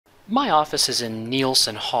My office is in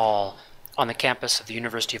Nielsen Hall on the campus of the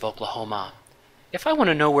University of Oklahoma. If I want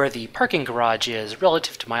to know where the parking garage is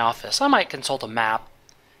relative to my office, I might consult a map,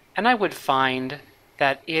 and I would find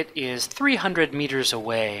that it is 300 meters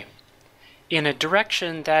away in a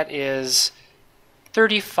direction that is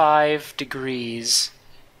 35 degrees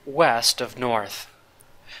west of north.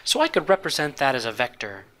 So I could represent that as a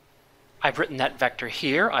vector. I've written that vector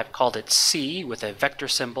here. I've called it C with a vector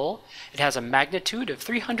symbol. It has a magnitude of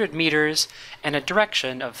 300 meters and a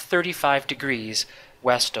direction of 35 degrees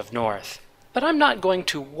west of north. But I'm not going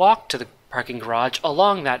to walk to the parking garage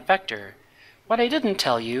along that vector. What I didn't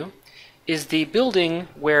tell you is the building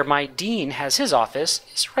where my dean has his office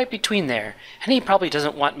is right between there, and he probably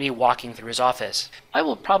doesn't want me walking through his office. I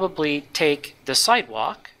will probably take the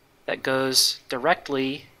sidewalk that goes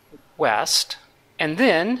directly west, and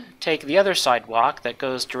then take the other sidewalk that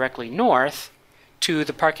goes directly north to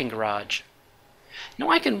the parking garage. Now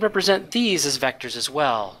I can represent these as vectors as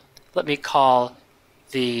well. Let me call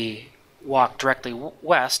the walk directly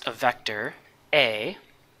west a vector A,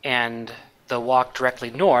 and the walk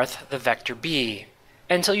directly north the vector B.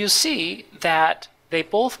 And so you see that they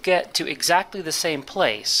both get to exactly the same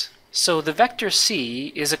place. So the vector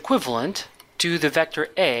C is equivalent to the vector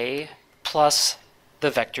A plus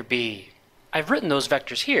the vector B. I've written those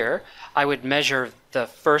vectors here. I would measure the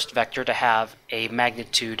first vector to have a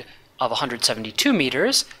magnitude of 172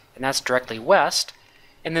 meters, and that's directly west,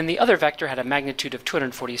 and then the other vector had a magnitude of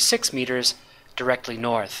 246 meters directly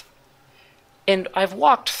north. And I've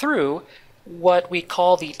walked through what we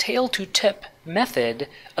call the tail-to-tip method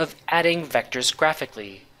of adding vectors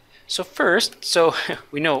graphically. So first, so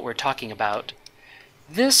we know what we're talking about,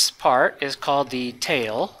 this part is called the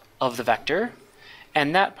tail of the vector,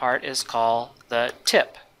 and that part is called the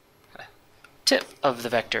tip of the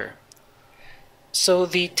vector. So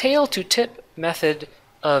the tail-to-tip method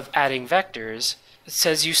of adding vectors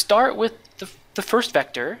says you start with the first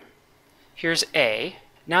vector. Here's A.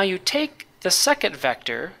 Now you take the second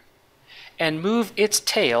vector and move its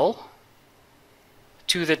tail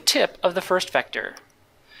to the tip of the first vector.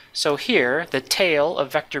 So here, the tail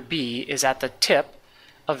of vector B is at the tip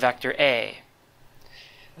of vector A.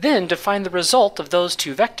 Then, to find the result of those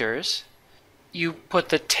two vectors, you put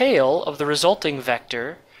the tail of the resulting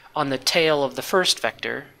vector on the tail of the first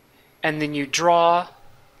vector, and then you draw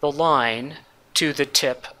the line to the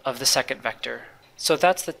tip of the second vector. So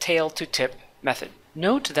that's the tail-to-tip method.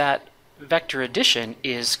 Note that vector addition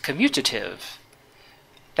is commutative.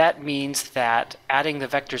 That means that adding the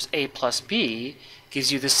vectors A plus B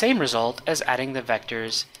gives you the same result as adding the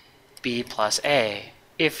vectors B plus A.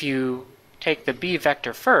 If you take the B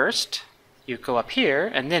vector first, you go up here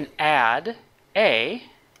and then add A,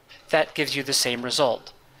 that gives you the same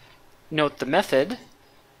result. Note the method.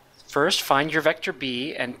 First, find your vector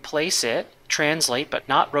B and place it, translate but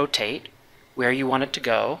not rotate, where you want it to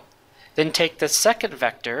go. Then take the second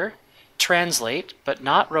vector, translate but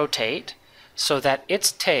not rotate, so that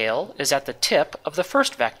its tail is at the tip of the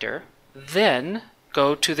first vector. Then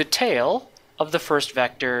go to the tail of the first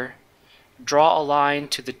vector, draw a line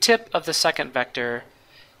to the tip of the second vector,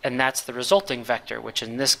 and that's the resulting vector, which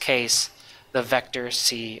in this case, the vector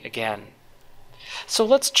C again. So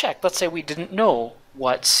let's check. Let's say we didn't know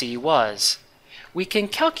what C was. We can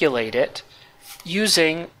calculate it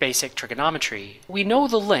using basic trigonometry. We know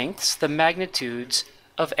the lengths, the magnitudes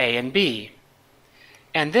of A and B.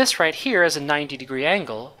 And this right here is a 90-degree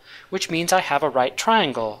angle, which means I have a right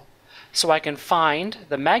triangle. So I can find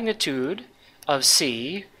the magnitude of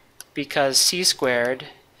C, because C squared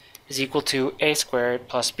is equal to A squared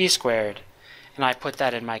plus B squared. And I put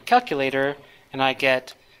that in my calculator, and I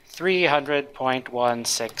get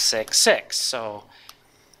 300.1666, so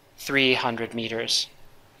 300 meters.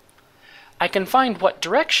 I can find what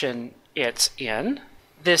direction it's in.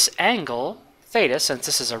 This angle, theta, since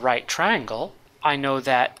this is a right triangle, I know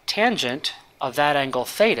that tangent of that angle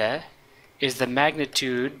theta is the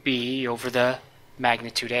magnitude B over the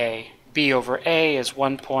magnitude A. B over A is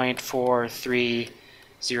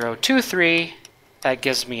 1.43023. That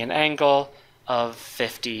gives me an angle of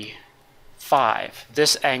 55.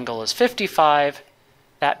 This angle is 55.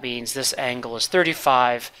 That means this angle is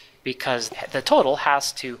 35 because the total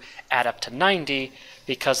has to add up to 90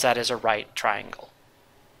 because that is a right triangle.